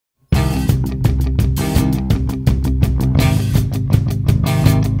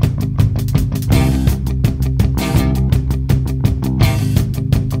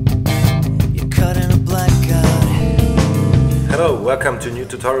Welcome to a new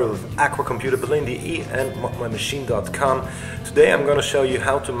tutorial with Aqua Computer Berlin.de and ModMyMachine.com. Today I'm going to show you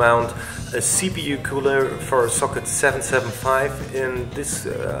how to mount a CPU cooler for socket 775. In this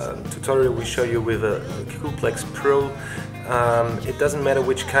tutorial we show you with a Coolplex Pro. It doesn't matter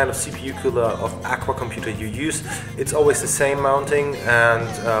which kind of CPU cooler of Aqua Computer you use, it's always the same mounting, and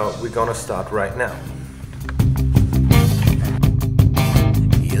we're gonna start right now.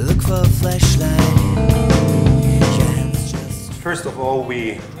 You look for a flashlight. First of all,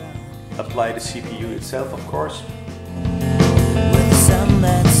 we apply the CPU itself, of course. With the sun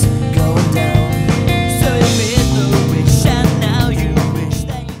that's going down, so you made the wish and now you wish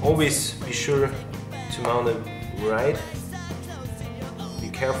that you... Always be sure to mount it right. Be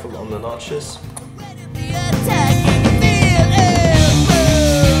careful on the notches. The attack and you feel it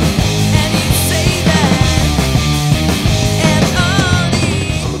burn, and you say that, and all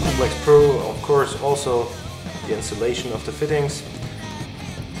these... On the Coolplex Pro, of course, also the installation of the fittings.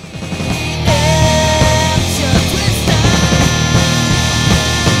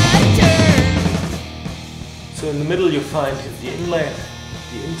 So in the middle you find the inlet,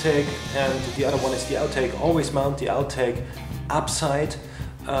 the intake, and the other one is the outtake. Always mount the outtake upside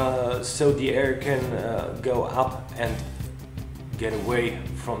so the air can go up and get away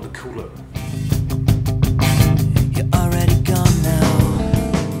from the cooler. You're already gone now.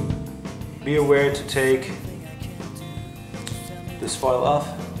 Be aware to take this foil off.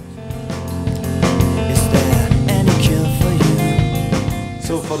 Is there any cure for you?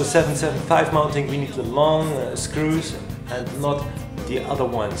 So for the 775 mounting we need the long screws and not the other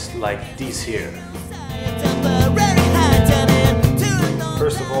ones like these here.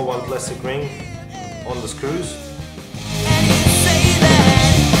 First of all, one plastic ring on the screws. And you say that,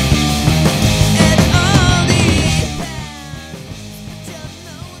 and all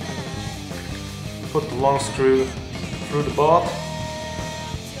these... Put the long screw through the board.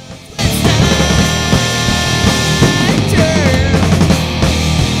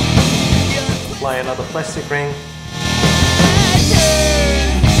 Apply another plastic ring.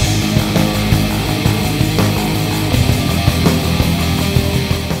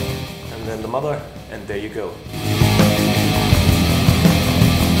 And then the mother, and there you go.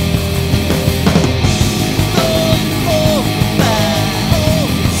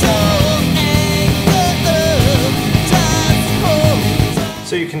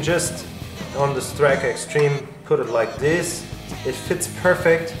 So you can just, on the Striker Extreme, put it like this. It fits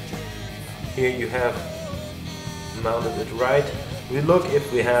perfect. Here you have mounted it right. We look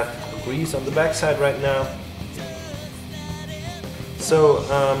if we have grease on the back side right now. So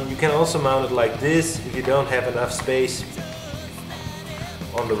you can also mount it like this if you don't have enough space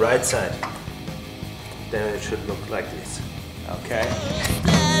on the right side. Then it should look like this. Okay.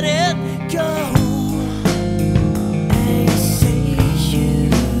 Let it go. They say you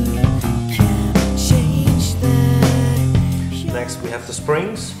can't change that. Next we have the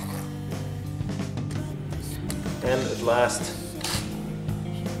springs. And at last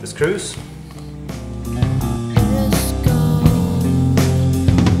the screws.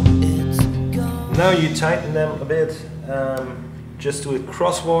 Now you tighten them a bit, just do it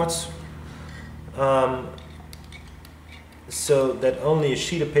crosswards, so that only a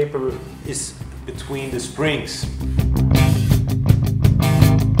sheet of paper is between the springs.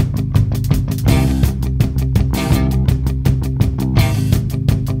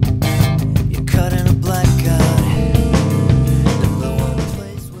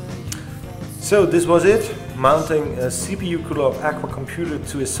 So this was it, mounting a CPU cooler of Aqua Computer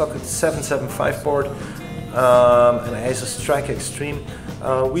to a socket 775 board, an Asus Striker Extreme.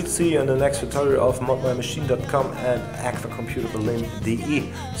 We'll see you in the next tutorial of ModMyMachine.com and Aqua Computer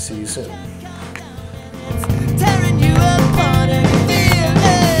Berlin.de. See you soon. Tearing you apart.